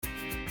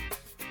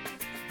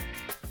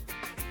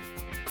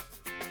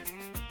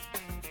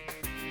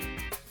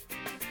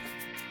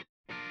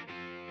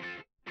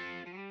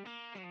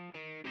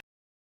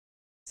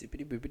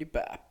Zippity boopity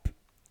bap.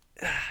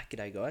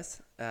 G'day,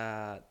 guys.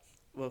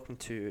 Welcome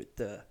to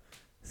the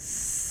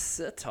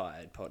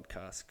Satired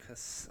podcast,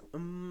 because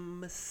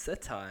I'm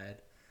satired.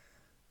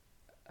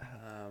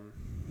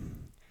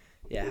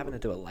 Having to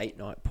do a late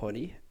night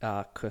potty,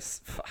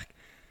 because,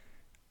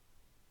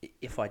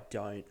 if I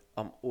don't,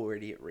 I'm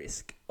already at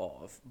risk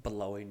of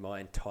blowing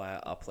my entire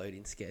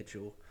uploading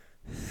schedule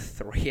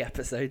 3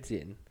 episodes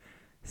in.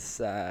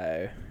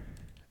 So,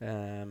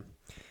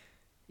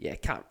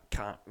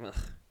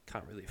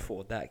 can't really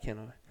afford that, can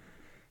I?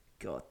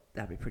 God,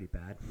 that'd be pretty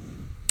bad.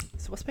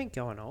 So what's been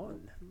going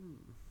on?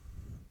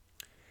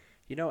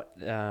 You know what?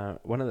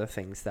 One of the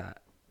things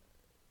that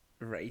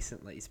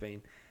recently has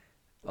been,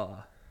 it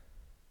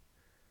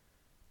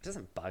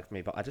doesn't bug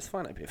me, but I just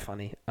find it a bit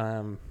funny.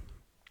 All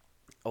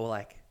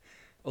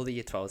the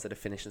year 12s that are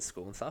finishing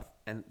school and stuff,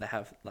 and they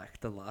have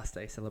like the last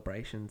day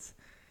celebrations,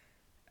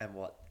 and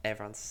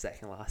everyone's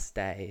second last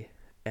day.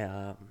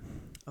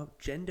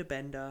 Gender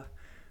bender.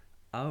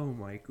 Oh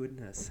my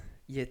goodness.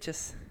 Yeah,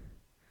 just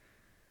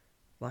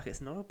like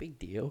it's not a big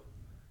deal.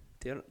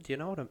 Do you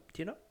know what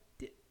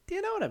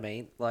I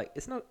mean? Like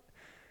it's not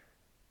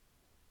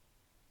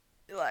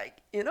like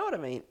you know what I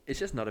mean. It's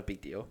just not a big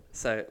deal.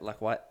 So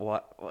like what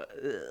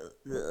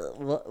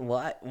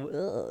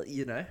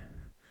you know?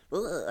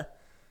 And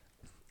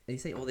you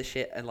see all this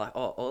shit, and like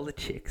all the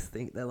chicks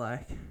think they're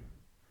like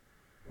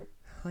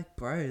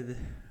bro, the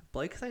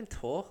blokes don't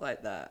talk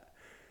like that.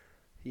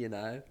 You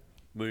know,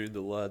 moon the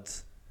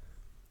lads.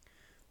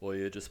 Or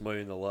you're just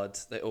mooning the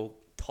lads. They all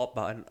top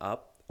button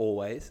up,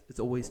 always. It's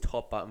always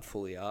top button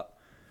fully up.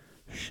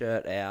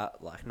 Shirt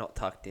out, like not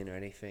tucked in or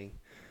anything.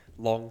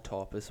 Long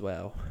top as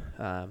well.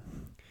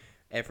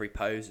 Every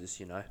pose is,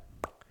 the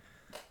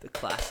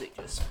classic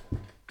just...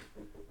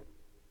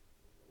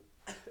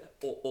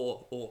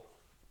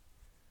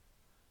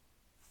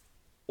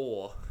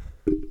 Or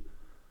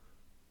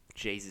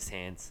Jesus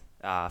hands.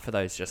 For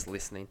those just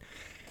listening.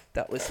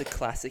 That was the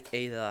classic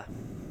either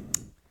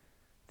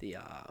the...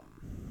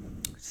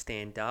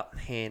 stand up,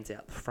 hands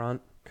out the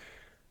front.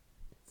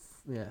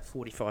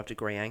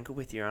 45-degree angle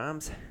with your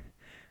arms.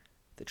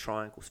 The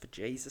triangles for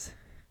Jesus.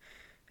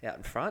 Out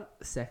in front.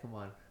 The second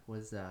one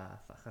was, I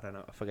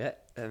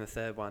forget. And the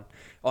third one,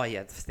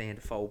 the stand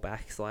to fold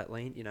back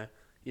slightly. You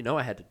know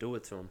I had to do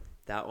it to him.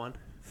 That one.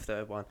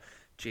 Third one,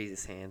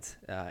 Jesus hands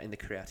in the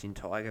crouching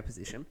tiger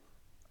position.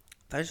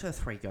 Those are the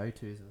 3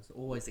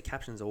 go-tos. The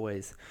caption's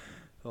always,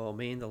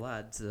 me and the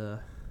lads,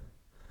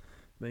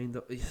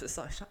 it's just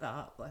like, shut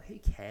up. Like, who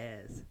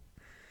cares?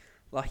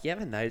 Like, you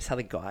ever notice how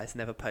the guys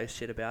never post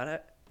shit about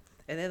it?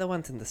 And they're the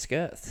ones in the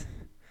skirts.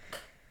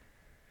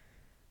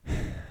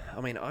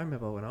 I mean, I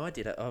remember when I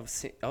did it, I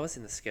was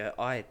in the skirt.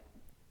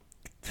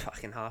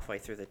 Fucking halfway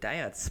through the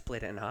day, I'd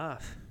split it in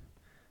half.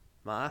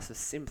 My ass was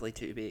simply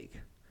too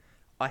big.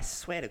 I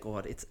swear to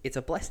God, it's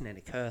a blessing and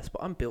a curse,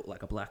 but I'm built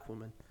like a black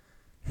woman.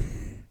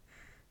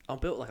 I'm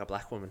built like a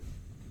black woman.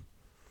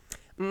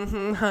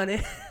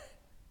 Honey.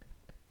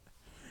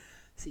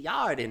 See,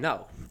 y'all already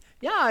know.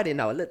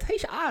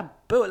 Letitia, I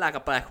built like a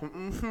black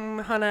woman.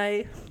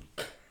 Honey.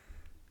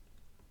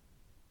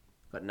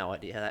 Got no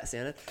idea how that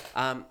sounded.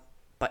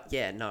 But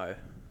yeah, no.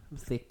 I'm a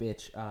thick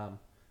bitch.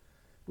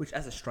 Which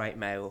as a straight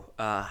male,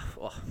 the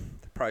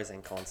pros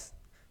and cons.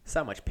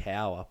 So much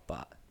power,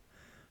 but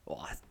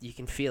you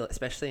can feel it,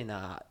 especially in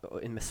my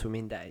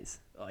swimming days.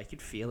 You can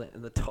feel it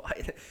in the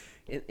tide,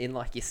 in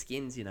like your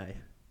skins,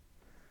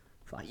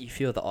 Like you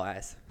feel the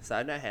eyes. So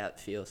I know how it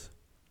feels.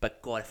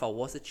 But God, if I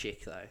was a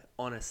chick though,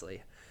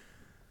 honestly,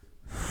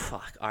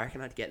 I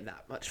reckon I'd get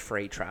that much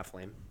free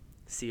traveling.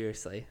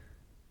 Seriously.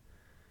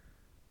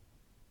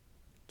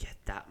 Get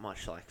that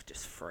much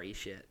just free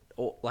shit.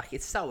 Or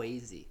it's so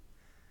easy.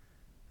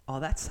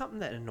 That's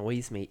something that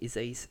annoys me is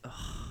these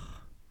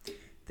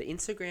the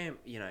Instagram,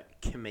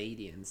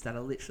 comedians that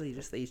are literally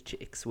just these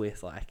chicks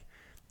with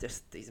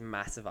just these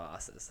massive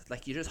asses.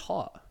 You're just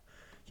hot.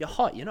 You're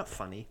hot, you're not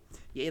funny.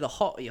 You're either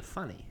hot or you're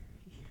funny.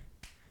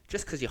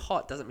 Just because you're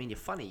hot doesn't mean you're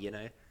funny,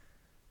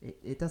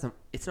 It doesn't...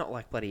 It's not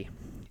like bloody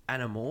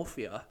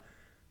anamorphia.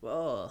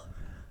 Well,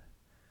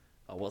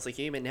 I was a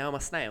human, now I'm a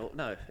snail.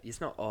 No,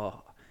 it's not,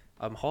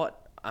 I'm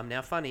hot, I'm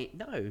now funny.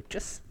 No,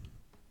 just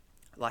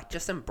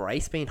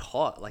embrace being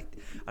hot. I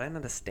don't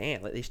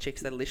understand. These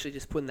chicks, they're literally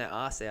just putting their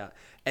ass out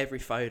every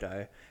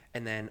photo.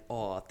 And then,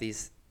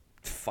 these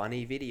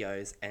funny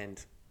videos.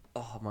 And,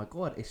 oh my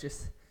God, it's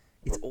just...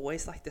 It's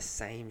always the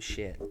same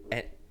shit.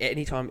 And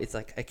anytime it's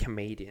a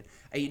comedian,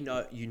 and you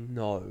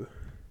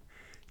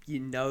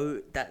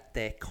know that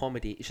their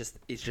comedy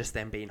is just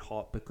them being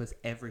hot, because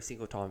every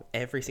single time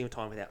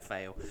without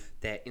fail,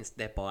 their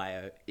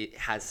bio, it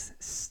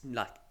has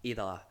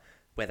either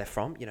where they're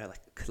from,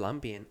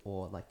 Colombian,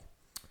 or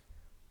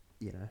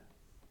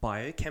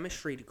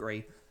biochemistry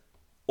degree,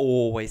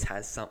 always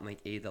has something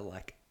either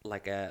like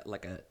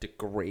a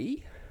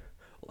degree,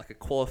 or a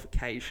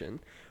qualification,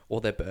 or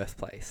their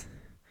birthplace.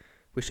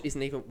 Which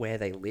isn't even where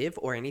they live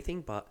or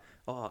anything, but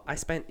I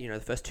spent the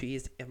first 2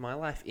 years of my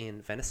life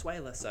in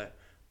Venezuela, so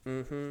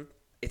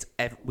it's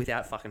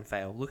without fucking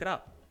fail. Look it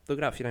up. Look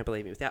it up if you don't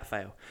believe me. Without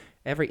fail,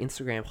 every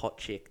Instagram hot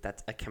chick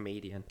that's a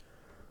comedian.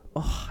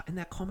 Oh, and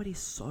that comedy is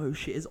so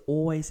shit. It's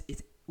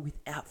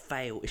without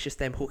fail. It's just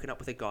them hooking up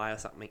with a guy or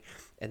something,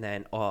 and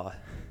then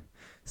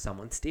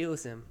someone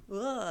steals him.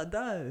 Oh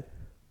no.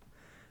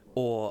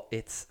 Or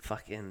it's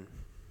fucking,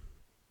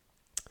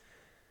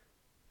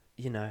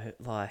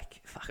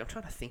 like, fuck, I'm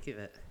trying to think of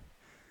it.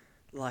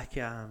 Like,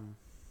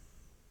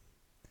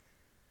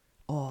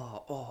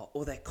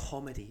 or their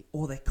comedy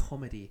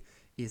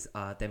is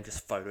them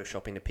just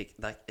photoshopping a pic,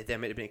 like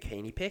them in a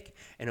bikini pic,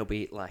 and it'll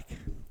be like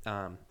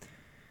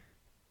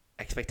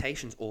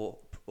expectations or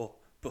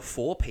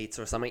before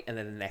pizza or something, and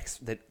then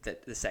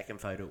the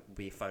second photo will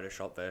be a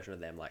Photoshop version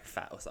of them like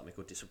fat or something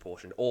called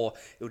disproportion, or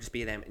it'll just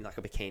be them in like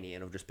a bikini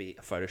and it'll just be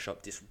a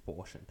Photoshop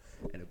disproportion,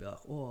 and it'll be like,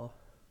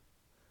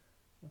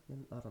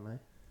 I don't know,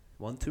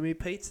 one too many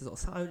pizzas or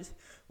something,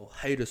 or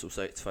haters will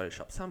say it's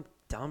Photoshop, some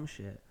dumb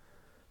shit.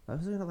 I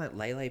was looking at like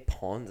Lele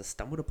Pons. I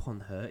stumbled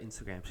upon her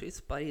Instagram. She's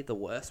bloody the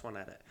worst one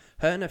at it.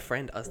 Her and her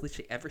friend, I was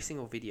literally every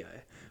single video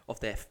of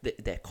their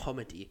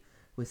comedy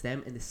was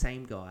them and the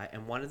same guy,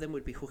 and one of them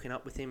would be hooking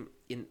up with him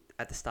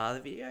at the start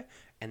of the video,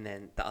 and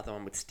then the other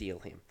one would steal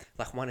him.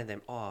 Like one of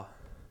them,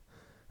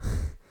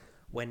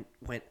 when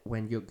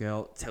your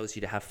girl tells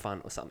you to have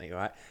fun or something,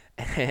 right?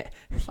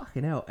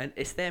 Fucking hell. And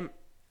it's them.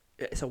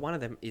 So one of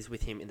them is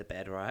with him in the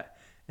bed, right?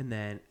 And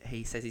then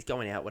he says he's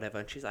going out, whatever.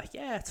 And she's like,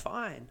 yeah, it's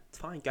fine. It's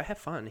fine. Go have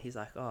fun. He's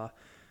like, oh,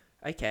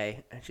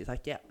 okay. And she's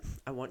like, yeah,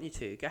 I want you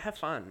to. Go have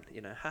fun.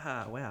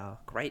 Haha, wow.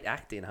 Great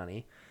acting,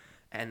 honey.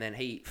 And then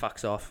he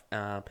fucks off.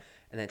 And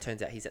then it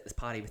turns out he's at this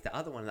party with the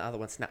other one. And the other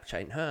one's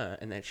Snapchatting her.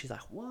 And then she's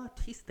like,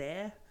 what? He's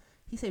there?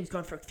 He said he was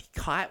going for a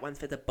kite one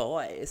for the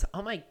boys.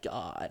 Oh, my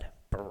God.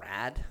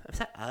 Brad. I'm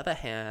so over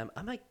him.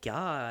 Oh, my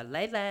God.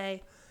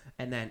 Lele.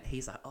 And then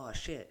he's like, oh,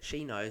 shit.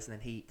 She knows. And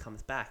then he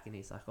comes back and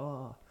he's like,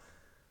 oh,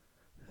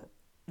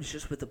 it's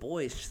just with the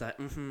boys. She's like,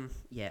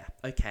 yeah,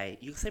 okay.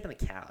 You can sleep on the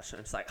couch. And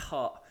it's like,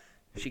 oh,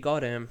 she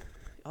got him.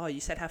 Oh,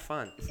 you said have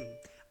fun.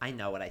 I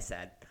know what I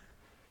said.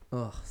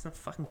 Ugh, it's not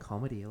fucking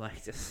comedy.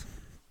 Like, just,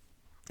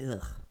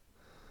 ugh.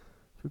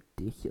 It's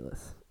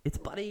ridiculous. It's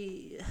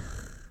bloody,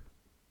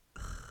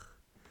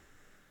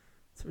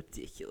 it's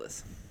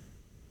ridiculous.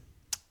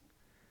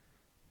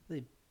 It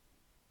really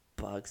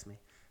bugs me.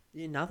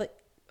 Another,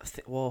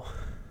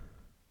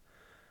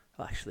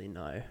 actually,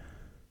 no.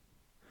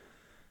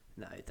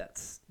 No,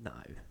 that's, no.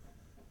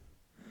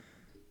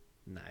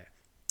 No.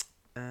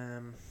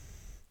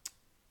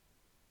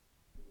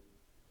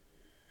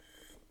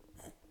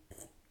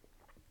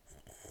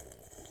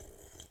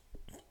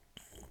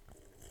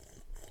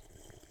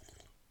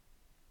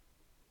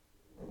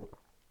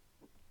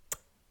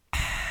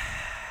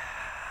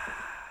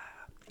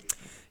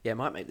 Yeah, I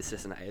might make this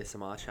just an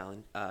ASMR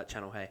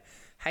channel. Hey,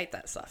 hate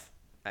that stuff.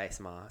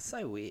 ASMR,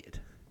 so weird.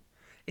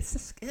 It's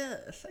just,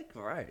 it's so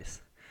gross.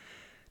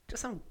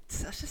 Just some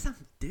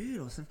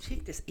dude or some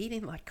chick just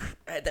eating like,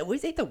 they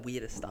always eat the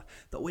weirdest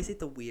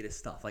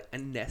stuff. Like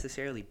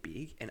unnecessarily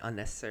big and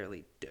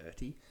unnecessarily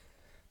dirty.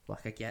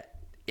 Like I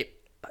get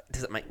it.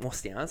 Does it make more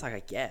sounds? Like I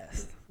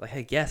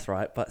guess,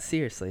 right? But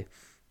seriously,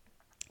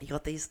 you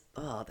got these.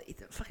 Oh, they eat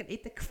the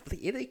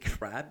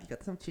crab. You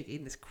got some chick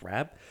eating this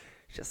crab,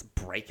 just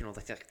breaking all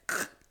the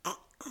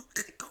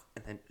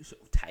and then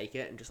sort of take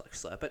it and just like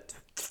slurp it.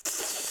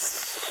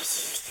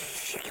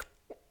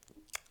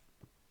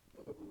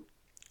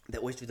 They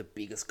always do the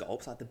biggest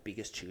gulps, like the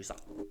biggest chews. Like,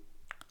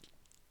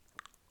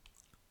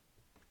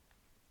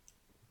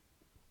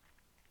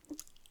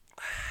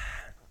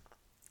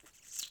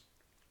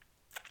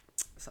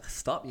 it's like,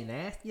 stop, you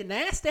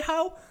nasty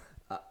hoe.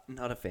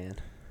 Not a fan.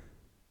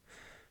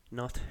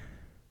 Not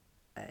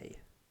a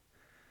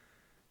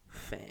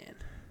fan.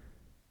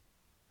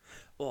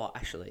 Oh,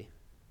 actually,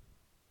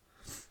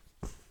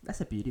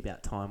 that's a beauty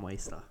about Time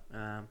Waster.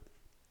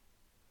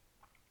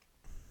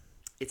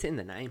 It's in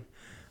the name.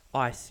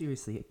 I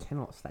seriously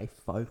cannot stay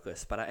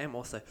focused, but I am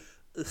also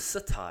so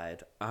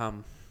tired.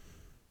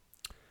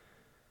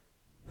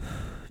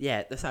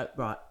 Yeah, so,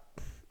 right.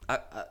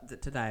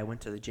 Today I went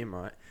to the gym,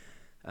 right?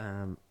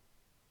 A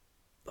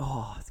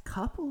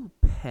couple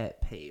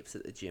pet peeves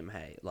at the gym,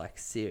 hey. Like,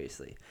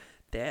 seriously.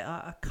 There are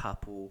a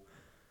couple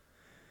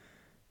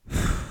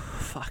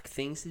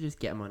things to just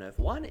get on my nerve.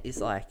 One is,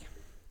 like,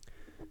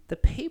 the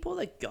people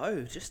that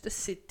go just to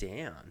sit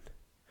down.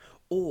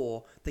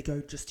 Or they go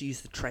just to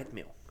use the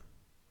treadmill.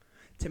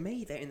 To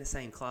me, they're in the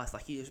same class.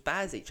 Like, you just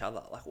baz each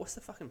other. Like, what's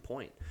the fucking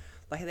point?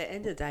 Like, at the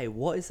end of the day,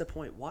 what is the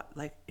point?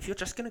 Like, if you're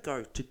just going to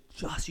go to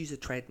just use a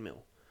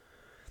treadmill,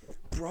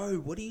 bro,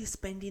 what are you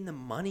spending the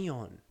money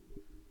on?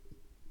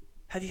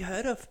 Have you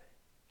heard of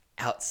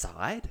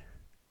outside?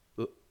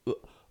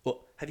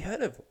 Have you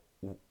heard of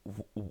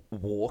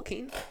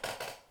walking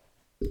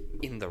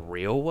in the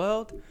real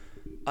world?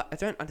 I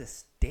don't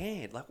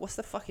understand. Like, what's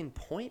the fucking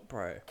point,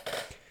 bro?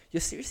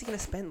 You're seriously going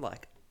to spend,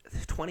 like,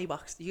 $20. You're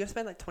going to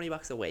spend, like,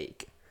 $20 a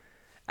week.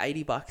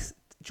 $80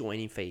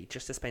 joining fee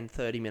just to spend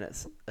 30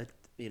 minutes,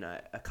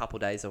 a couple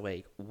days a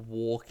week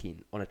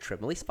walking on a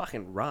treadmill. At least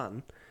fucking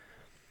run.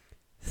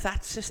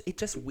 it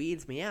just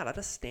weirds me out. I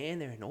just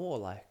stand there in awe,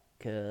 like,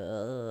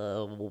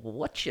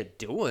 what you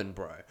doing,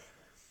 bro?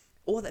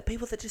 Or that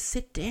people that just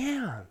sit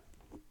down.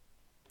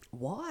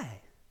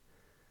 Why?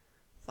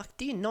 Like,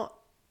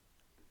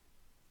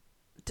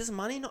 does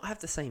money not have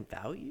the same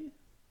value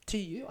to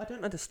you? I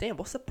don't understand.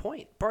 What's the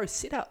point? Bro,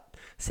 sit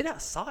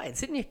outside,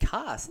 sit in your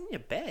car, sit in your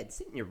bed,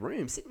 sit in your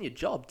room, sit in your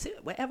job,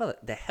 sit wherever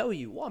the hell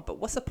you want. But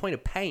what's the point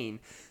of paying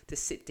to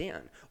sit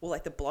down? Or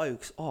like the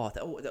blokes,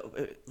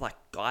 like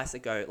guys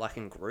that go like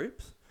in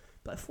groups,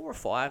 like 4 or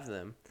 5 of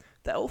them,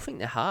 they all think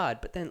they're hard,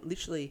 but then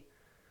literally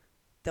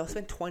they'll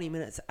spend 20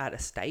 minutes at a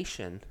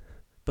station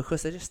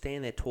because they just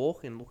stand there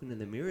talking, looking in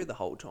the mirror the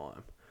whole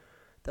time.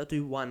 They'll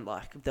do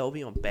they'll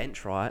be on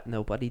bench, right? And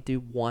they'll do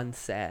one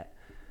set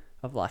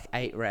of like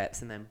 8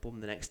 reps, and then boom,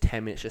 the next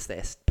 10 minutes just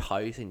there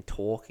posing,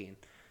 talking,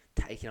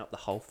 taking up the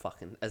whole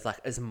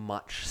as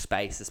much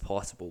space as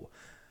possible.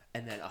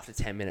 And then after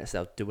 10 minutes,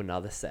 they'll do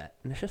another set.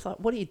 And it's just like,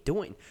 what are you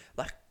doing?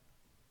 Like,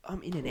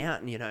 I'm in and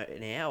out in,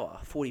 an hour,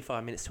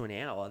 45 minutes to an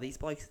hour. These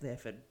blokes are there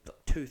for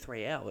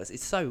 2-3 hours.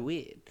 It's so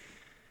weird.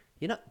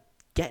 You're not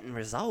getting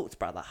results,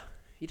 brother.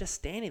 You're just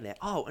standing there.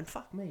 Oh, and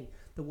fuck me.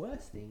 The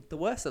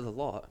worst of the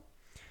lot,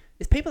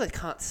 is people that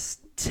can't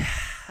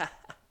stack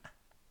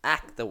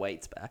the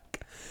weights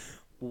back.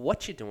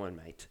 What you doing,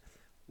 mate?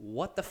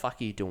 What the fuck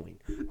are you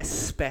doing?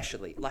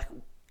 Especially,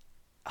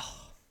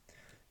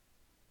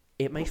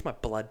 it makes my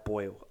blood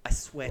boil. I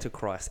swear to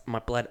Christ, my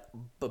blood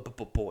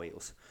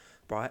boils,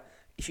 right?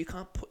 If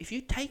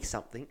you take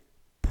something,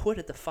 put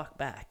it the fuck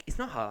back. It's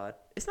not hard.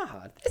 It's not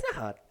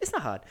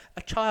hard.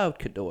 A child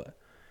could do it.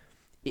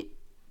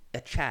 A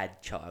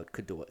Chad child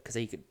could do it because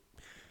they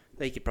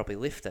could probably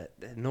lift it.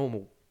 A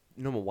normal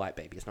white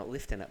baby is not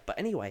lifting it. But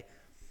anyway,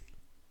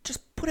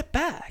 just put it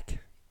back.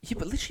 You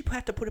literally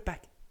have to put it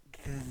back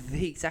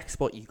the exact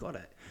spot you got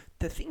it.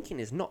 The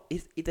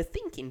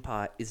thinking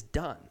part is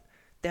done.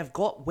 They've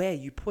got where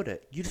you put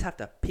it. You just have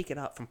to pick it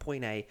up from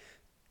point A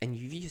and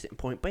you use it in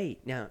point B.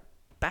 Now,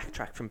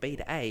 backtrack from B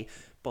to A.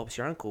 Bob's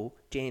your uncle,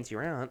 Jan's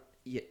your aunt.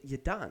 You're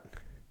done.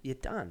 You're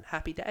done.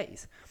 Happy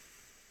days.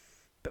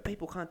 But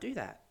people can't do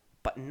that.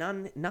 But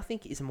nothing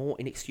is more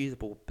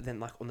inexcusable than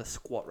like on the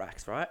squat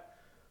racks, right?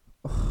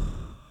 Or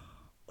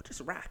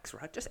just racks,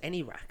 right? Just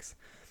any racks,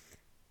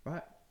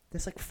 right?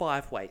 There's like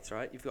 5 weights,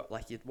 right? You've got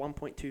like your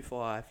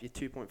 1.25, your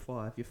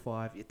 2.5, your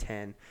 5, your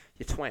 10,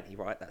 your 20,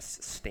 right?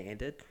 That's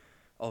standard.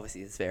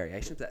 Obviously, there's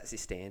variations, but that's your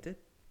standard.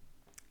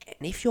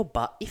 And if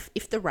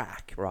the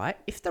rack, right?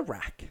 If the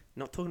rack,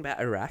 not talking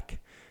about a rack,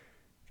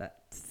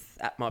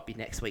 that might be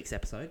next week's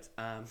episode.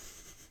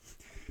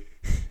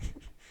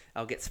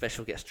 I'll get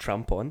special guest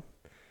Trump on.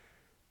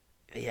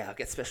 Yeah, I'll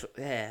get special.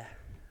 Yeah,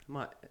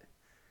 might.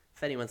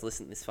 If anyone's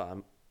listening this far,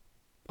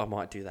 I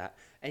might do that.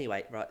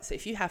 Anyway, right. So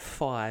if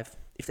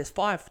there's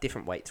 5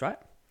 different weights, right,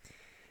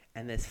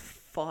 and there's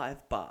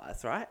 5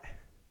 bars, right,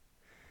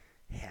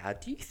 how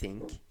do you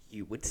think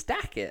you would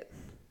stack it?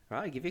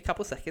 Right, I'll give you a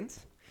couple seconds.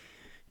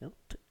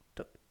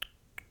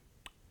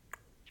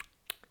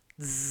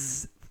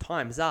 Zzz,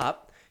 time's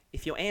up.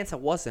 If your answer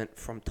wasn't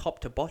from top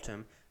to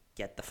bottom,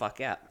 get the fuck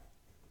out.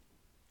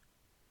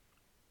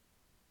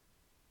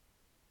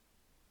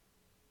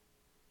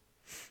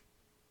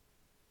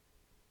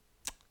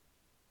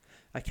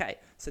 Okay,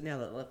 so now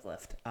that I've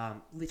left,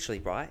 literally,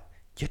 right,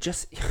 you're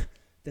just,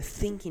 the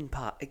thinking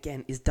part,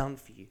 again, is done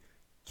for you.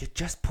 You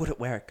just put it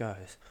where it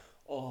goes.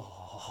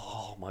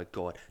 Oh my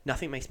God.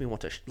 Nothing makes me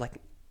want to,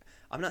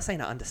 I'm not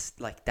saying it's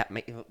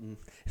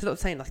not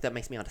saying like that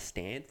makes me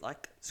understand,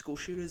 like, school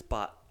shooters,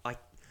 but I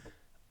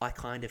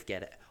kind of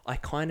get it.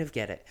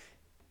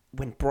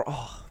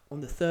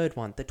 On the third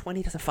one, the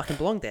 20 doesn't fucking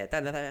belong there.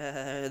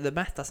 The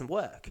math doesn't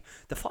work.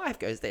 The 5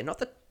 goes there, not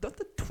the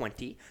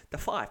 20. The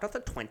 5, not the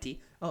 20.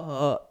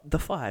 The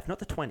 5, not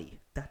the 20.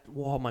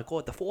 Oh my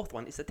God, the 4th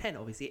one is the 10,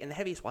 obviously, and the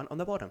heaviest one on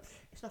the bottom.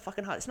 It's not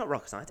fucking hard. It's not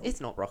rocket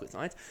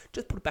science.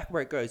 Just put it back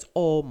where it goes.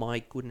 Oh my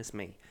goodness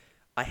me.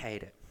 I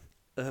hate it.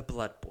 A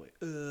blood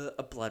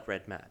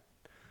red mad.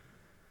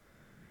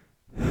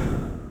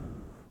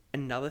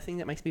 Another thing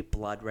that makes me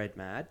blood red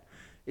mad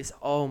is,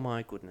 oh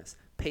my goodness,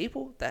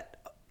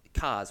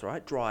 cars,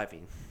 right,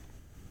 driving.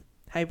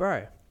 Hey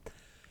bro,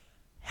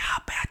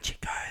 how about you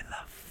go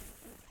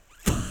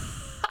the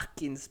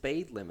fucking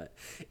speed limit?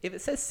 If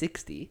it says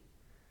 60,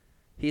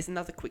 here's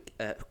another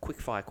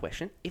quick fire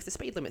question. If the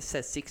speed limit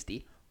says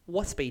 60,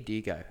 what speed do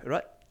you go?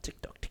 Right?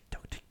 Tick tock, tick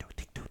tock, tick tock,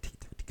 tick tock, tick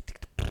tock, tick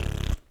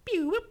tock.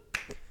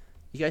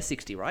 You go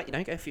 60, right? You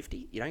don't go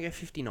 50. You don't go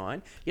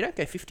 59. You don't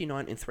go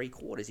 59 and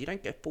 3/4. You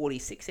don't go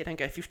 46. You don't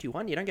go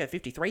 51. You don't go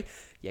 53.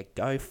 You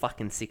go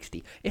fucking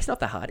 60. It's not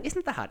that hard.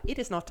 Isn't that hard? It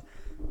is not.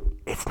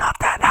 It's not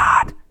that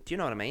hard. Do you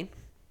know what I mean?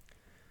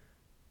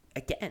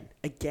 Again.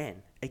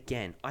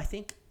 I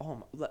think,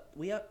 look,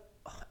 we are,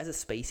 as a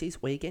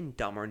species, we're getting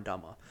dumber and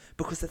dumber.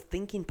 Because the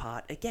thinking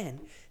part,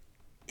 again,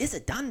 is a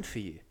done for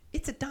you.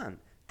 It's a done.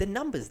 The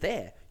number's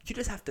there. You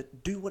just have to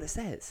do what it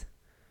says.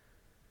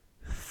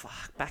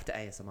 Fuck, back to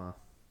ASMR.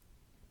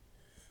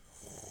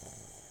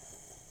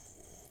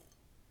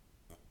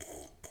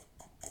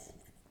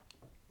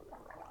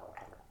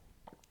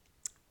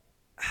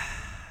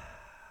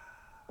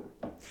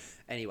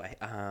 Anyway,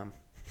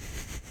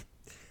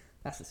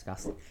 that's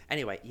disgusting.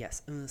 Anyway,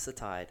 yes, so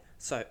tired.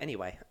 So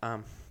anyway,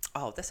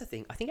 oh, that's the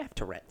thing. I think I have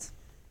Tourette's.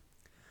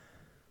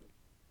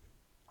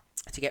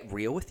 To get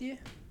real with you,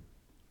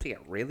 to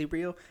get really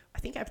real, I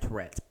think I have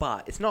Tourette's,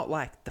 but it's not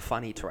like the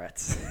funny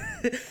Tourette's,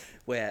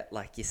 where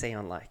like you see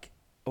on like,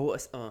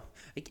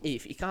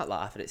 if you can't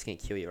laugh at it, it's gonna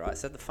kill you, right?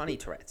 So the funny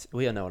Tourette's,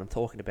 we all know what I'm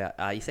talking about.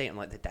 You see it on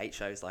like the date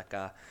shows, like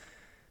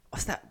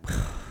what's that?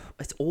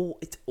 It's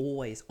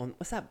always on.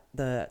 What's that?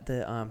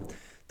 The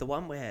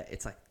one where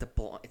it's like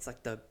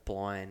the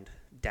blind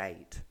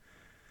date,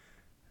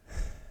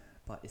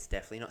 but it's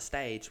definitely not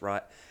staged,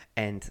 right?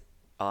 And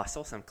I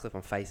saw some clip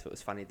on Facebook. It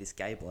was funny. This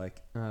gay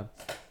bloke, and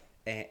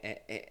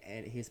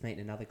he was meeting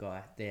another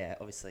guy there,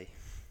 obviously,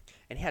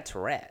 and he had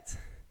Tourette's,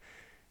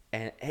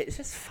 and it's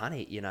just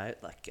funny, you know,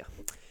 like,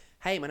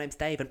 hey, my name's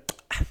Dave, and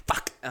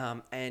fuck,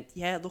 and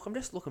yeah, look, I'm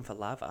just looking for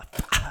love.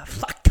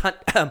 Fuck,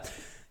 cunt.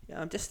 Yeah,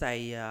 I'm just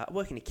I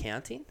work in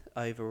accounting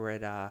over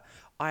at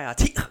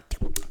IRT.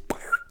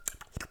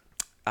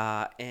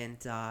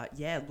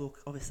 Yeah, look,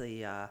 obviously,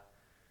 had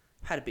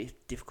a bit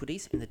of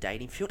difficulties in the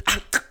dating field.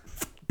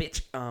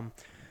 Bitch.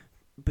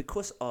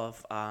 Because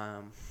of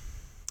I'm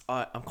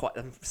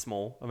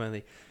small. I'm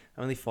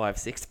only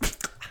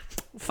 5'6".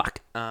 Fuck.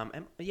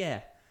 And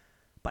yeah,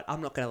 but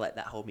I'm not gonna let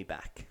that hold me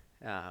back.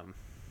 I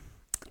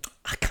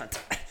can't.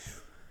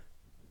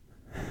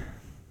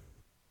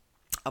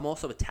 I'm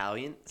also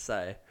Italian,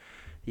 so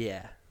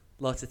yeah,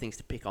 lots of things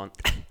to pick on.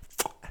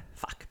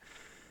 Fuck.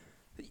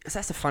 So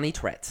that's a funny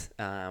Tourette's.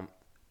 I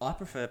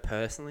prefer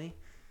personally.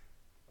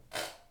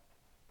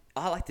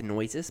 I like the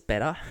noises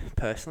better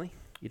personally.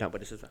 You know,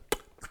 but it's just.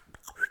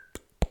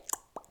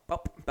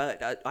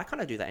 But I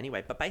kind of do that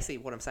anyway. But basically,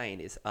 what I'm saying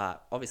is,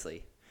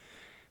 obviously,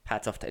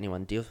 hats off to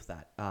anyone who deals with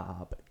that.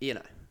 But you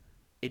know,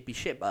 it'd be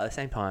shit. But at the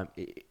same time,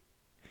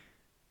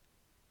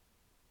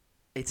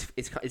 it's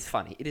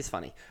funny. It is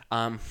funny.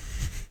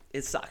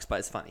 It sucks, but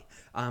it's funny.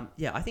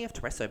 Yeah, I think I have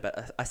Tourette's,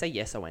 but I say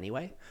yes-o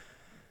anyway.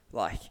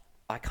 Like,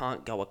 I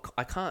can't.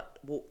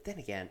 Well, then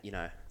again, you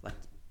know, like,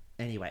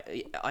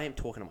 anyway, I am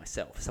talking to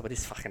myself, so it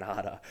is fucking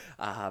harder.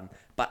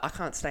 But I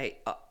can't stay,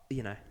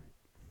 you know.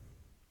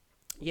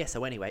 Yeah,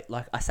 so anyway,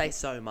 like, I say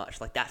so much,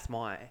 like, that's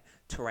my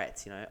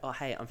Tourette's, you know. Oh,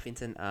 hey, I'm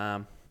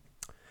Finton.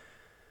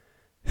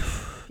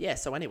 Yeah,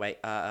 so anyway,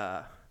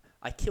 I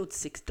killed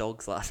 6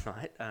 dogs last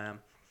night.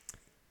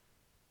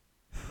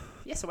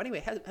 Yeah, so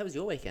anyway, how was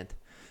your weekend?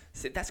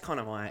 So that's kind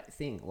of my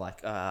thing,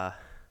 like, yeah,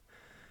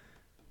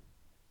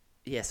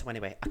 so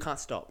anyway, I can't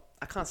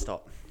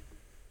stop.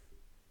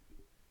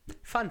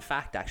 Fun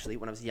fact, actually,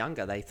 when I was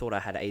younger, they thought I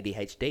had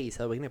ADHD,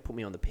 so they were going to put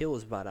me on the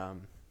pills, but,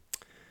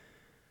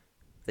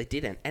 they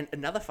didn't. And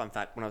another fun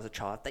fact, when I was a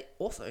child, they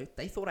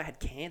thought I had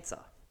cancer.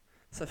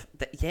 So,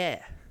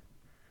 yeah,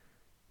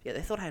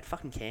 they thought I had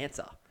fucking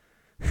cancer.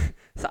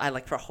 So I,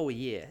 like, for a whole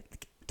year,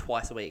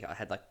 twice a week, I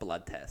had, like,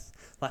 blood tests.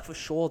 Like, for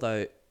sure,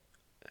 though,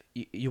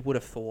 you would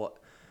have thought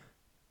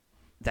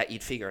that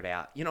you'd figure it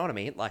out. You know what I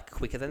mean? Like,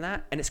 quicker than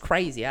that. And it's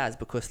crazy as,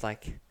 because,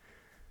 like,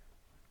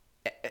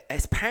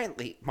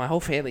 apparently my whole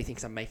family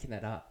thinks I'm making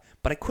that up.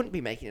 But I couldn't be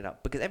making it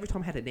up, because every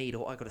time I had a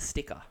needle, I got a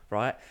sticker,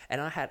 right?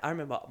 And I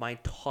remember my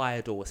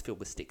entire door was filled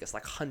with stickers,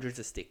 like hundreds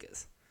of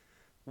stickers.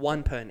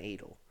 One per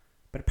needle.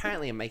 But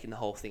apparently I'm making the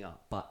whole thing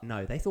up. But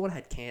no, they thought I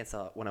had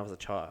cancer when I was a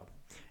child.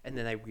 And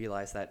then they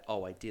realised that,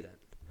 oh, I didn't.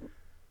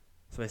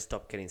 So I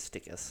stopped getting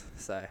stickers.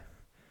 So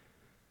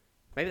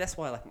maybe that's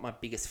why, like, my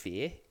biggest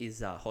fear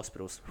is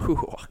hospitals.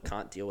 Whew, I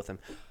can't deal with them.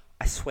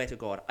 I swear to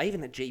God.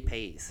 Even at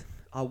GPs,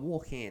 I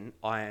walk in,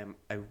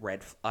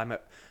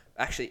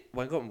 actually,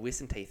 when I got my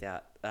wisdom teeth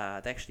out,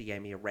 they actually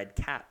gave me a red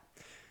cap.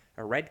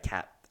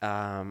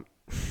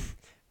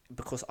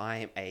 Because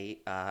I am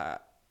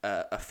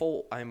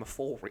a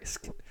fall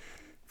risk,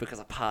 because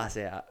I pass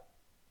out.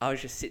 I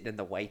was just sitting in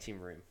the waiting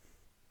room,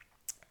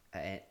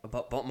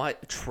 but my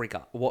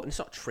trigger, well, it's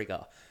not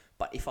trigger,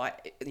 but if I,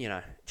 you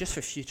know, just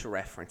for future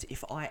reference,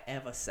 if I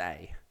ever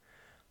say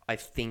I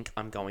think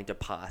I'm going to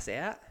pass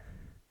out,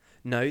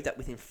 know that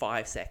within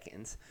 5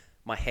 seconds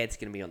my head's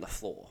going to be on the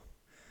floor.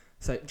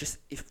 So just,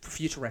 if for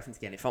future reference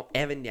again, if I'm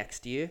ever next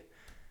to you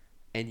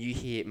and you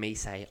hear me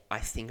say, I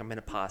think I'm going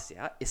to pass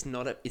out, it's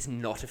not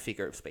a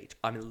figure of speech.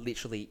 I'm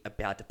literally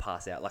about to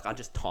pass out. Like, I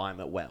just time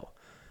it well.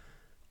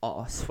 Oh,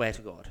 I swear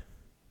to God.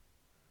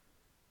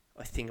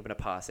 I think I'm going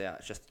to pass out.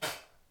 It's just...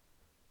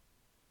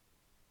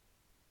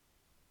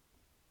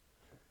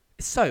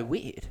 It's so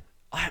weird.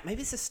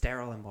 Maybe it's a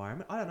sterile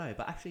environment. I don't know.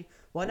 But actually,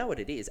 well, I know what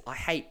it is. I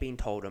hate being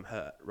told I'm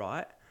hurt,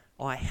 right?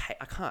 I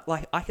can't...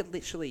 Like, I could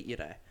literally, you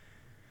know...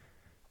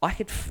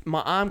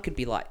 my arm could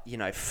be, like, you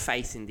know,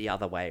 facing the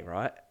other way,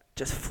 right?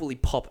 Just fully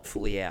pop it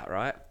fully out,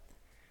 right?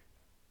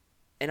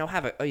 And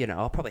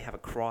I'll probably have a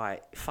cry.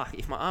 Fuck,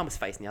 if my arm was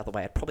facing the other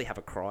way, I'd probably have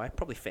a cry.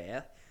 Probably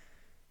fair.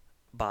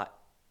 But,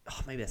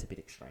 maybe that's a bit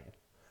extreme.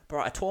 But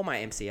right, I tore my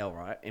MCL,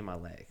 right, in my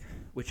leg.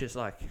 Which is,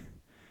 like,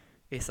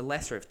 it's the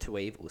lesser of two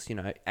evils, you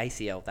know.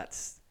 ACL,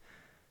 that's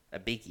a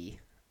biggie.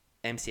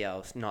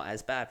 MCL's not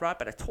as bad, right?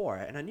 But I tore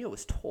it, and I knew it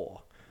was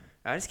tore.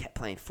 I just kept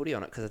playing footy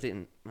on it because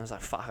I was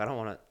like, fuck, I don't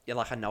want to, yeah,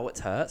 like I know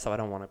it's hurt, so I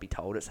don't want to be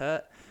told it's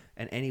hurt.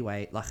 And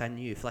anyway, like I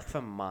knew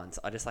for months,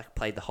 I just like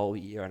played the whole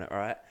year on it,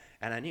 right?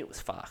 And I knew it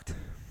was fucked.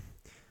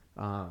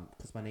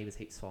 Because my knee was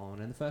heaps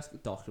swollen. And the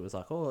first doctor was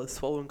like, oh, it's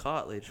swollen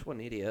cartilage. What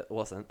an idiot. It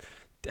wasn't.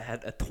 I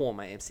had torn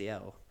my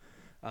MCL.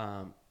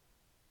 And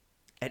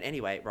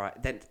anyway,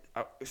 right, then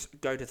I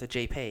go to the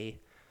GP.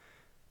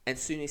 And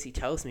as soon as he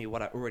tells me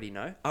what I already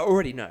know.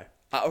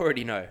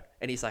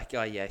 And he's like,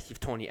 oh yeah, you've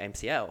torn your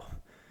MCL.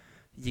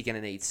 You're going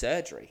to need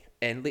surgery.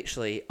 And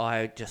literally,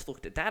 I just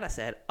looked at Dad. I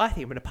said, I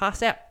think I'm going to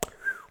pass out.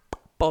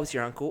 Bob's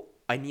your uncle.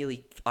 I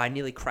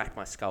nearly cracked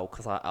my skull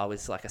because I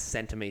was like a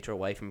centimetre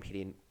away from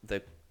hitting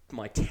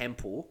my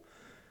temple.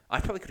 I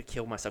probably could have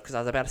killed myself because I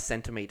was about a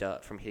centimetre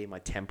from hitting my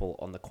temple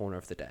on the corner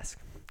of the desk.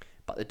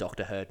 But the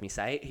doctor heard me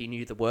say it. He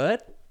knew the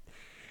word.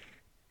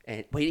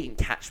 And he didn't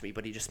catch me,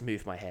 but he just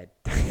moved my head.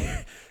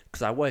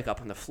 Because I woke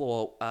up on the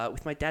floor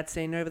with my dad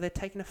standing over there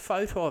taking a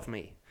photo of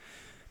me.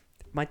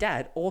 My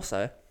dad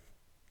also...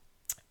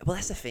 Well,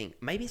 that's the thing.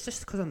 Maybe it's just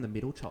because I'm the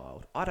middle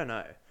child. I don't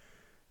know.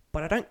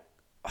 But I don't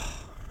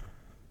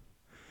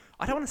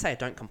want to say I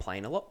don't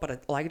complain a lot,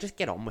 but I just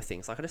get on with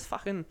things. Like,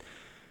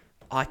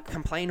 I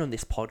complain on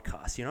this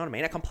podcast, you know what I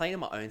mean? I complain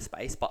in my own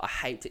space, but I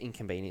hate to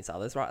inconvenience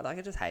others, right? Like,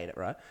 I just hate it,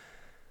 right?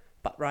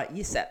 But, right,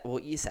 year 7,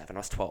 I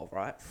was 12,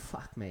 right?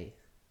 Fuck me.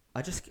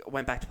 I just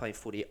went back to playing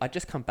footy. I'd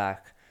just come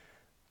back.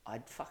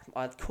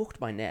 I'd cooked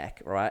my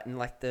neck, right? And,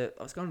 like, I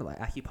was going to, like,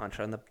 acupuncture,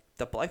 and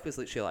the bloke was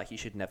literally like, you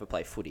should never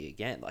play footy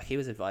again. Like, he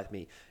was advising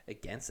me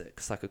against it,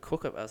 because I could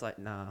cook it. I was like,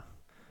 nah.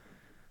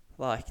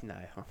 Like, no,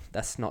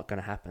 that's not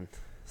going to happen.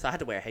 So I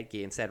had to wear a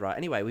headgear instead, right?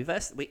 Anyway, we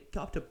got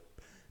up to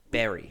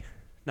Bomaderry.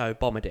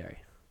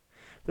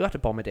 We got to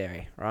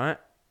Bomaderry, right?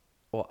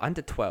 Or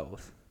under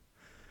 12s.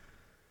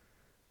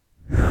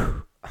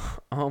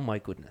 Oh my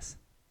goodness.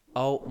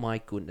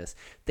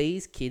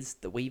 These kids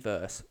that we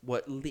verse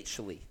were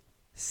literally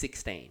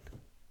 16.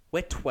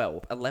 We're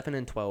 11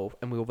 and 12,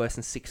 and we were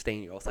versing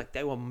 16-year-olds. Like,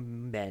 they were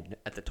men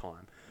at the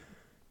time.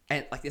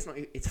 And, like,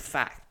 it's a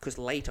fact, because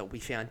later we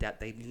found out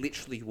they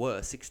literally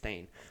were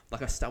 16.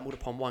 Like, I stumbled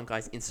upon one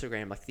guy's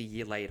Instagram, like, the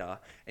year later,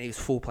 and he was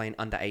full playing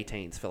under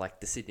 18s for, like,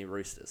 the Sydney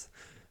Roosters.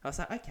 I was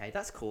like, okay,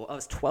 that's cool. I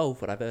was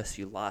 12 when I versed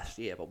you last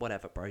year, but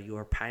whatever, bro. You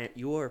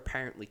were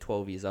apparently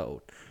 12 years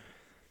old,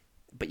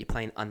 but you're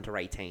playing under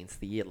 18s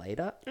the year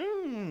later?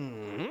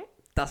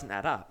 Doesn't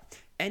add up.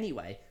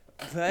 Anyway,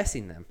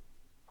 versing them,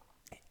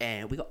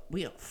 and we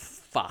got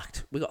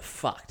fucked. We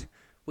lost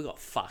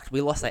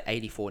like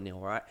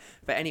 84-0, right?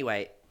 But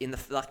anyway,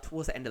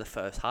 towards the end of the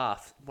first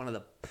half, one of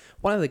the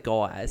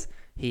guys,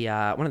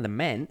 one of the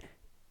men,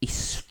 he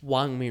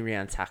swung me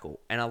around tackle,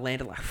 and I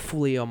landed like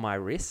fully on my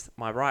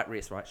right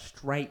wrist, right,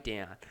 straight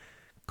down,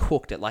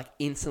 cooked it like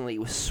instantly.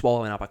 It was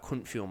swollen up. I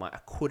couldn't feel my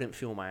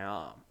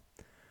arm,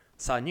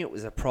 so I knew it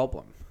was a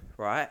problem,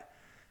 right?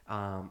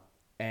 But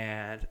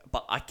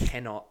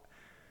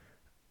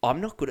I'm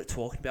not good at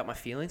talking about my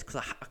feelings because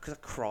I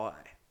cry,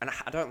 and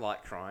I don't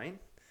like crying.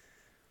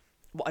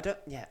 Well, I don't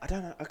know,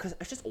 because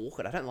it's just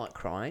awkward. I don't like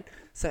crying.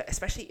 So,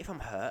 especially if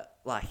I'm hurt,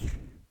 like,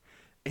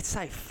 it's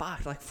so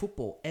fucked. Like,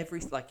 football, as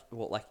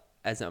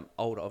I'm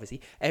older,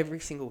 obviously,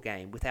 every single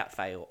game, without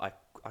fail, I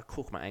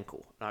cook my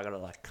ankle. And I gotta,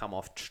 like, come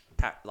off,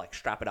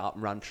 strap it up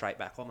and run straight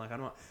back on. Like,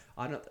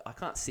 I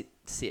can't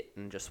sit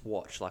and just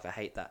watch. Like, I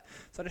hate that.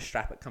 So I just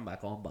strap it, come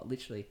back on. But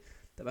literally,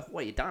 they're like,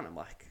 what have you done? I'm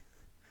like,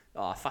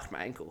 oh, I fucked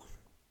my ankle.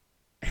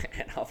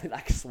 And I'll be,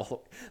 like,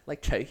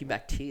 choking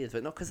back tears.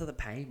 But not because of the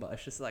pain, but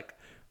it's just, like...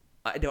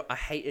 I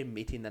hate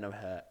admitting that I'm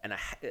hurt, and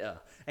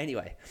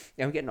anyway,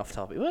 I'm getting off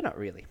topic. Well, not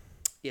really.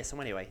 Yeah. So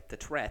anyway, the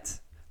Tourette's,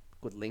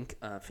 good link,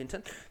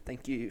 Finton.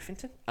 Thank you,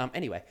 Finton.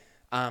 Anyway,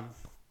 yeah.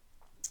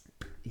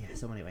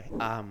 So anyway,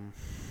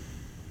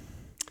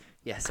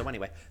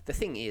 the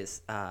thing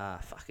is,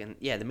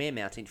 the Man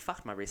Mountain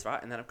fucked my wrist,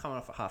 right? And then I'm coming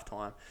off at half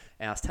time,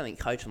 and I was telling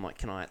coach, I'm like,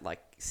 can I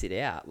like sit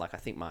out? Like, I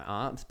think my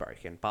arm's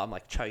broken, but I'm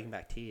like choking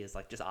back tears,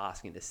 like just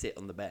asking to sit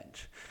on the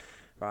bench.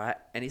 Right?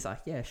 And he's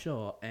like, yeah,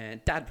 sure.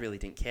 And Dad really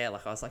didn't care.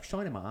 Like, I was like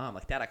showing him my arm.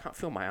 Like, Dad, I can't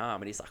feel my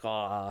arm. And he's like,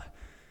 oh,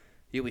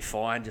 you'll be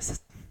fine.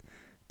 Just a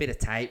bit of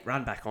tape,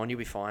 run back on, you'll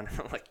be fine.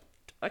 I'm like,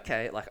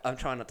 okay. Like, I'm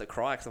trying not to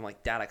cry because I'm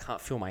like, Dad, I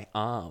can't feel my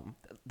arm.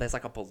 There's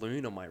like a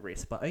balloon on my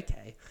wrist, but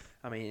okay.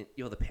 I mean,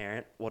 you're the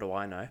parent. What do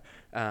I know?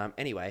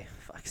 Anyway,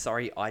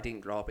 sorry I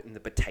didn't grow up in the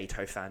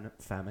potato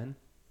famine.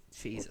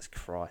 Jesus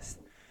Christ.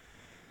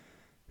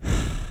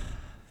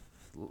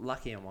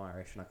 Lucky I'm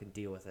Irish and I can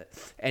deal with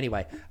it.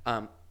 Anyway,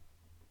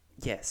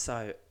 yeah,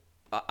 so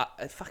I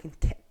fucking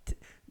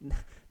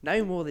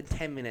no more than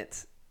 10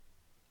 minutes.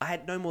 I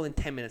had no more than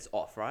 10 minutes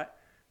off, right?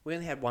 We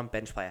only had one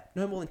bench player.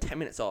 No more than 10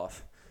 minutes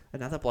off.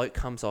 Another bloke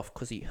comes off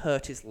because he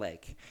hurt his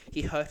leg.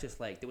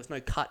 There was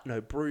no cut,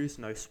 no bruise,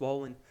 no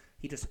swollen.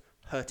 He just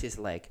hurt his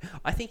leg.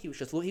 I think he was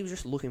just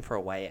looking for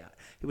a way out.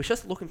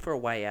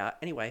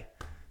 Anyway,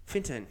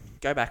 Finton,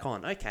 go back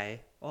on.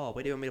 Okay. Oh,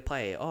 where do you want me to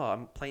play? Oh,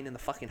 I'm playing in the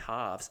fucking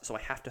halves, so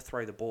I have to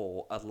throw the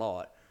ball a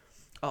lot.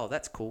 Oh,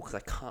 that's cool because I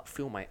can't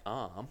feel my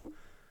arm.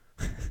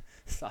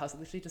 So I was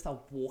literally just a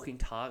walking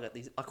target.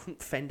 I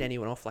couldn't fend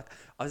anyone off. Like,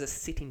 I was a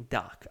sitting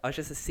duck. I was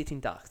just a sitting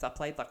duck. So I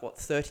played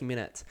 30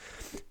 minutes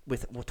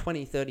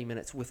 30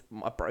 minutes with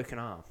my broken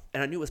arm.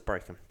 And I knew it was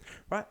broken,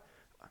 right?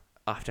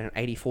 After an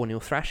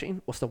 84-0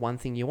 thrashing, what's the one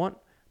thing you want?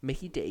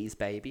 Mickey D's,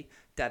 baby.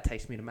 Dad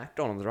takes me to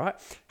McDonald's, right?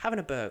 Having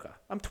a burger.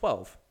 I'm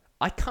 12.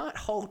 I can't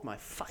hold my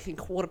fucking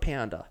quarter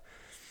pounder.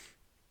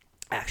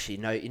 Actually,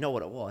 no. You know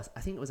what it was? I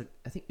think it was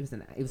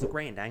a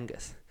Grand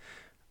Angus.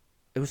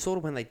 It was sort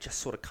of when they just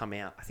sort of come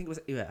out. I think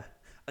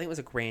it was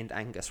a Grand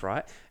Angus,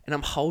 right? And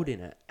I'm holding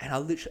it, and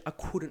I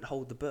couldn't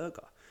hold the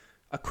burger.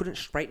 I couldn't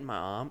straighten my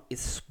arm.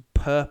 It's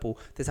purple.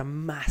 There's a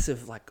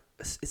massive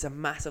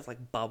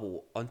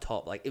bubble on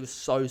top. Like, it was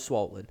so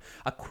swollen.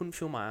 I couldn't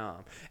feel my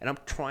arm. And I'm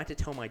trying to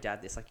tell my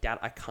dad this. Like, Dad,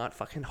 I can't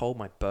fucking hold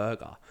my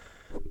burger.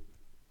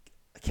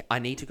 I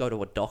need to go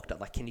to a doctor.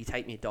 Like, can you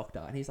take me to a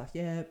doctor? And he's like,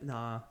 yeah,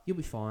 nah, you'll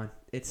be fine.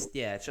 It's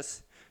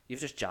just, you've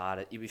just jarred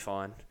it. You'll be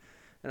fine.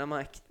 And I'm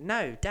like,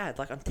 no, Dad,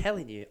 like, I'm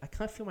telling you, I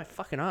can't feel my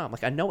fucking arm.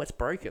 Like, I know it's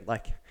broken.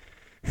 Like,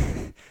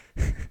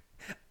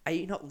 are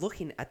you not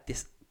looking at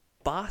this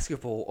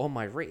basketball on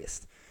my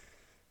wrist?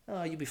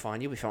 Oh, you'll be fine.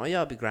 Yeah,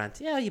 I'll be grand.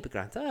 Yeah, you'll be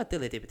grand. Oh,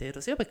 dilly dibby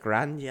diddles. You'll be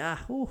grand. Yeah.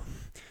 Ooh.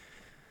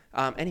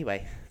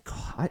 Anyway,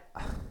 God,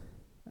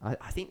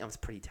 I think that was a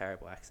pretty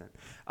terrible accent.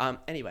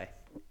 Anyway,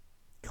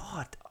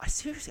 God, I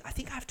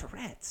think I have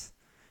Tourette's.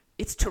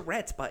 It's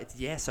Tourette's, but it's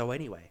yeah, so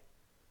anyway.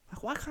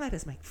 Like, why can't I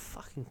just make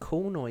fucking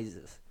cool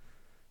noises?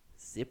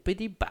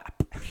 Zippity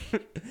bap.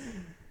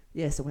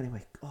 Yeah, so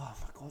anyway, oh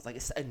my God, like,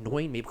 it's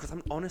annoying me because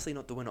I'm honestly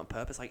not doing it on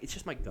purpose. Like, it's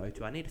just my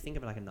go-to. I need to think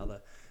of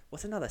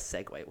what's another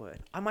segue word?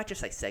 I might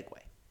just say segue.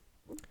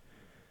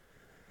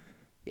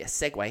 Yeah,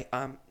 segue.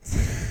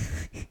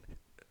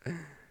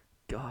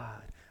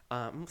 God.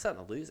 I'm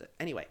starting to lose it.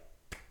 Anyway,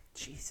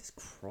 Jesus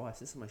Christ,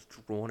 this is the most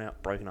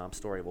drawn-out broken arm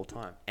story of all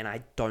time. And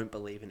I don't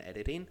believe in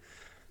editing,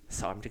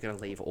 so I'm just going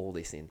to leave all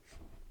this in.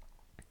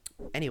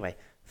 Anyway,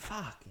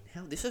 fucking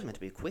hell, this was meant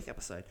to be a quick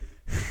episode.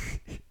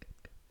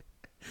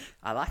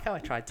 I like how I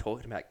tried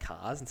talking about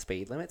cars and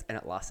speed limits, and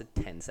it lasted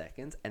 10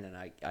 seconds, and then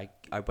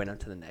I went on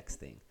to the next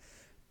thing.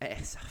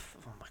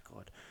 Oh my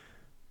God.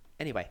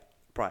 Anyway,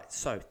 right,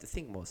 so the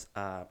thing was,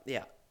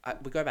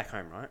 we go back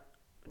home, right?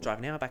 Drive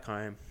an hour back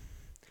home.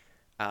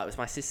 It was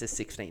my sister's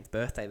 16th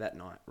birthday that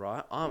night,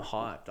 right? I'm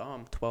hyped.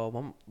 I'm 12.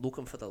 I'm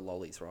looking for the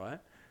lollies, right?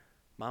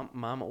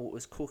 Mum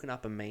was cooking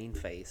up a mean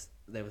feast.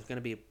 There was going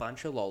to be a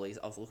bunch of lollies.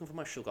 I was looking for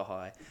my sugar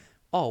high.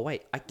 Oh,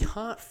 wait, I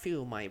can't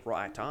feel my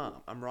right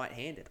arm. I'm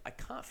right-handed. I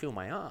can't feel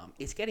my arm.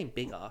 It's getting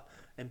bigger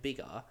and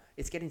bigger.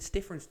 It's getting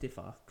stiffer and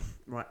stiffer.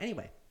 Right,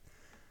 anyway.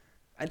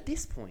 At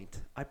this point,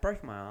 I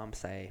broke my arm,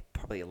 say,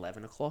 probably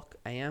 11 o'clock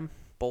a.m.,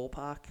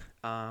 ballpark.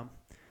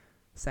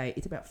 Say,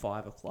 it's about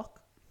 5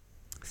 o'clock,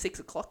 6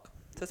 o'clock.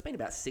 So it's been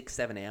about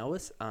 6-7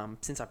 hours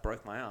since I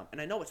broke my arm.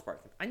 And I know it's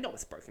broken. I know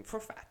it's broken for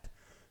a fact.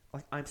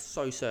 Like, I'm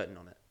so certain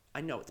on it.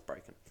 I know it's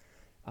broken.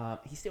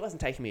 He still hasn't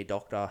taken me to a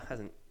doctor.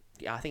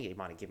 I think he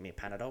might have given me a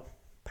Panadol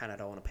and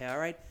a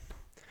Powerade.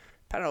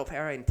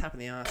 Powerade and tap in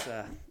the arse,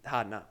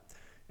 hard enough.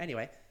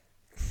 Anyway,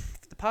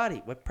 the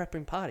party, we're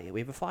prepping party. We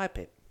have a fire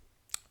pit.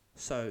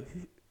 So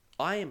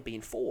I am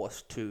being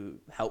forced to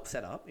help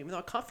set up, even though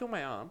I can't feel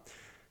my arm.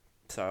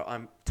 So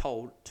I'm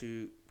told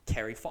to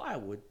carry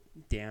firewood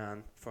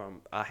down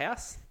from our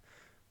house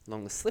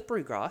along the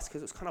slippery grass,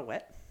 because it was kind of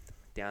wet,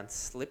 down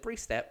slippery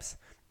steps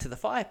to the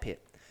fire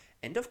pit.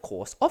 And of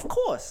course, what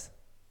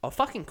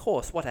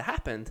had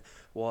happened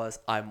was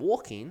I'm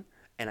walking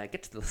and I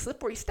get to the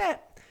slippery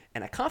step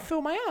and I can't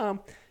feel my arm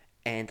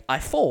and I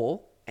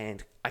fall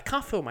and I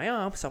can't feel my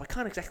arm, so I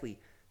can't exactly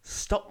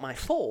stop my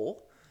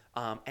fall.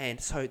 And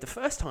so the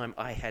first time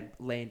I had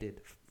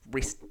landed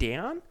wrist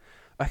down.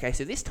 Okay,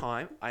 so this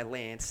time I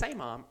land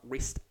same arm,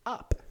 wrist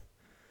up.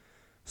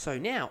 So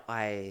now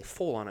I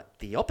fall on it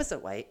the opposite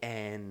way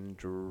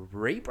and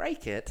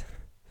re-break it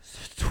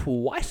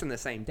twice on the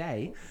same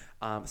day.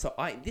 So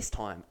this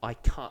time I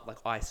can't, like,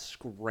 I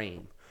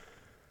scream.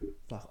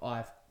 Like,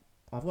 I've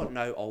got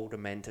no older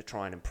men to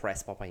try and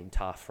impress by being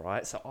tough,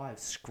 right? So I've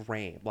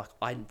screamed. Like,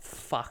 I'm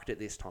fucked at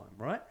this time,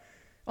 right?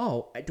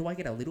 Oh, do I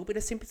get a little bit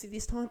of sympathy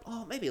this time?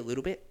 Oh, maybe a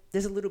little bit.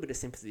 There's a little bit of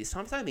sympathy this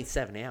time. It's only been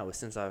 7 hours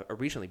since I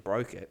originally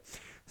broke it.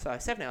 So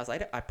 7 hours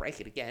later, I break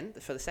it again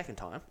for the second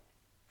time.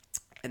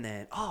 And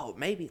then,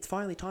 maybe it's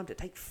finally time to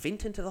take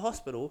Finton to the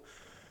hospital.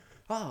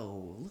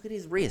 Oh, look at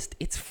his wrist.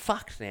 It's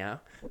fucked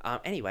now.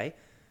 Anyway,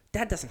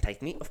 Dad doesn't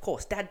take me. Of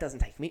course, Dad doesn't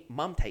take me.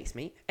 Mum takes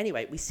me.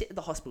 Anyway, we sit at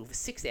the hospital for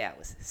 6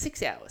 hours.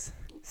 6 hours.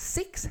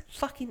 6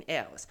 fucking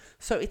hours.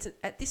 So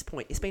at this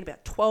point, it's been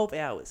about 12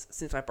 hours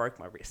since I broke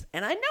my wrist.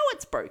 And I know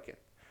it's broken.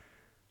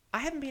 I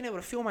haven't been able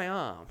to feel my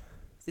arm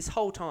this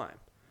whole time.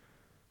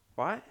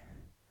 Right?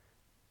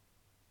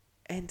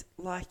 And,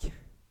 like...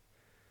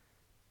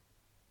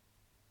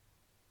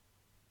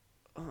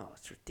 Oh,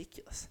 it's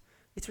ridiculous.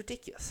 It's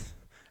ridiculous.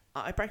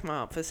 I break my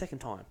arm for the second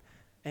time.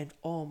 And,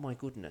 oh my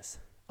goodness.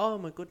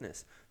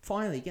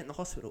 Finally, get in the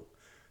hospital.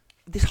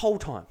 This whole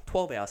time,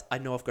 12 hours, I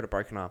know I've got a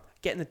broken arm.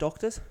 Get in the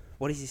doctors.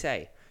 What does he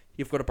say?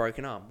 You've got a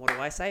broken arm. What do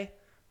I say?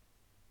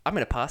 I'm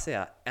gonna pass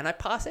out, and I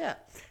pass out,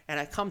 and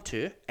I come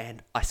to,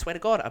 and I swear to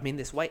God, I'm in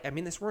this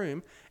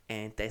room,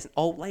 and there's an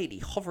old lady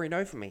hovering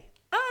over me.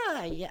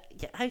 Yeah,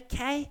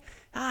 okay.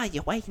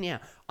 You're awake now.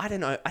 I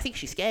don't know. I think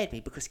she scared me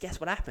because guess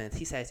what happens?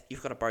 He says,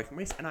 you've got a broken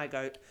wrist. And I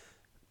go,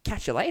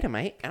 catch you later,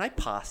 mate. And I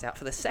pass out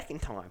for the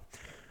second time.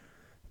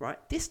 Right?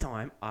 This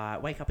time, I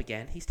wake up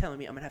again. He's telling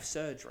me I'm going to have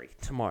surgery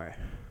tomorrow.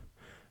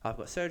 I've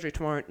got surgery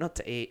tomorrow, not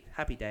to eat.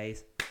 Happy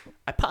days.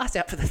 I passed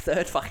out for the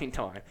third fucking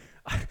time.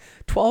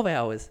 12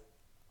 hours.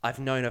 I've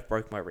known I've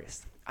broke my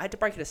wrist. I had to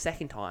break it a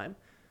second time.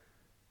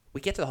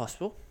 We get to the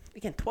hospital.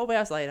 Again, 12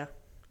 hours later.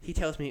 He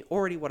tells me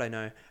already what I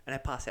know, and I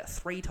pass out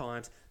 3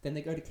 times. Then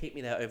they go to keep me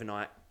there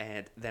overnight,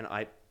 and then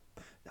I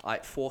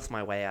force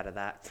my way out of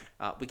that.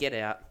 We get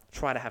out,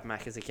 try to have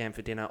Macca's again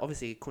for dinner.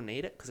 Obviously, I couldn't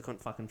eat it because I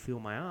couldn't fucking feel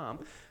my arm.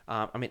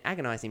 I'm in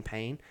agonising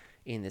pain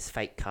in this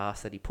fake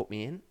cast that he put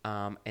me in.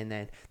 And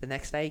then the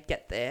next day,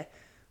 get there,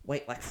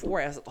 wait like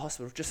 4 hours at the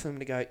hospital just for them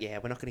to go, yeah,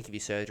 we're not going to give you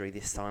surgery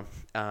this time.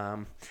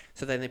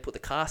 So then they put the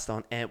cast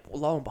on, and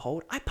lo and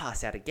behold, I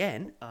pass out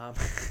again.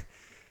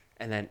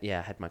 And then, yeah,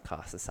 I had my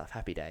cast and stuff.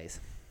 Happy days.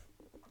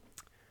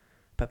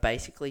 But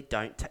basically,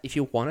 if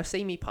you want to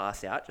see me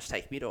pass out, just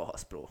take me to a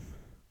hospital.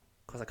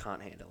 Because I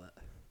can't handle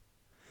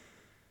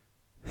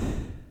it.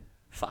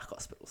 Fuck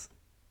hospitals.